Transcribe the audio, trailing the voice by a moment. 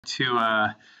to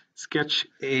sketch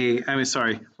we're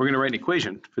going to write an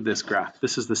equation for this graph.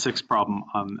 This is the sixth problem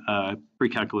on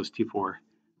pre-calculus T4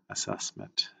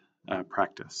 assessment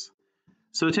practice.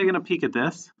 So taking a peek at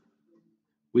this,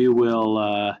 we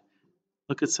will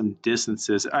look at some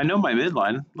distances. I know my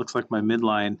midline, looks like my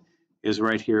midline is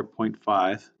right here at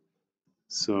 0.5.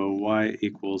 So y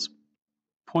equals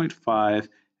 0.5, and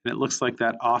it looks like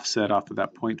that offset off of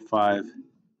that 0.5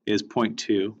 is 0.2.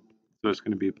 So it's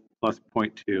going to be plus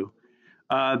 0.2.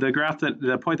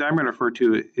 The point that I'm going to refer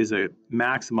to is a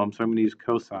maximum, so I'm going to use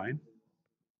cosine.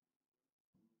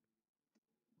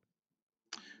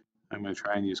 I'm going to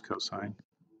try and use cosine.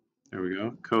 There we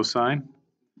go, cosine.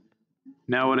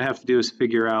 Now what I have to do is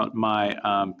figure out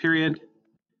my period.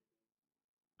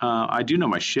 I do know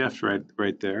my shift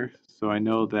right there, so I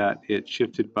know that it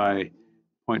shifted by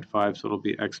 0.5, so it'll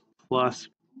be x plus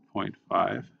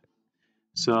 0.5.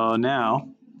 So now,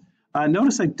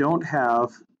 notice I don't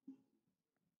have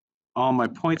all my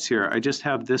points here. I just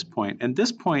have this point, and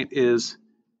this point is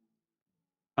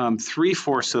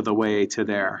 3/4 of the way to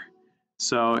there.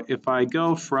 So if I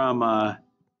go from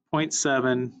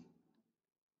 0.7,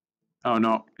 oh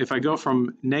no, if I go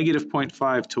from negative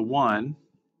 0.5 to 1,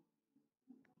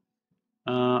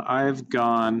 I've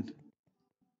gone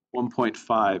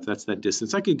 1.5. That's that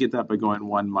distance. I could get that by going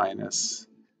 1 minus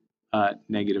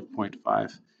negative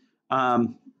 0.5.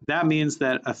 That means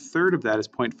that a third of that is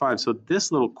 0.5. So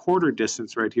this little quarter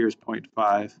distance right here is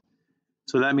 0.5.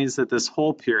 So that means that this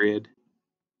whole period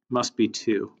must be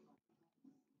 2.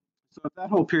 So if that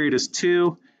whole period is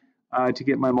 2, to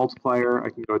get my multiplier, I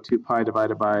can go 2 pi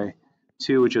divided by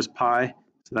 2, which is pi.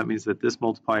 So that means that this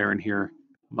multiplier in here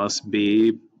must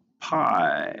be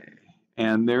pi.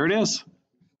 And there it is.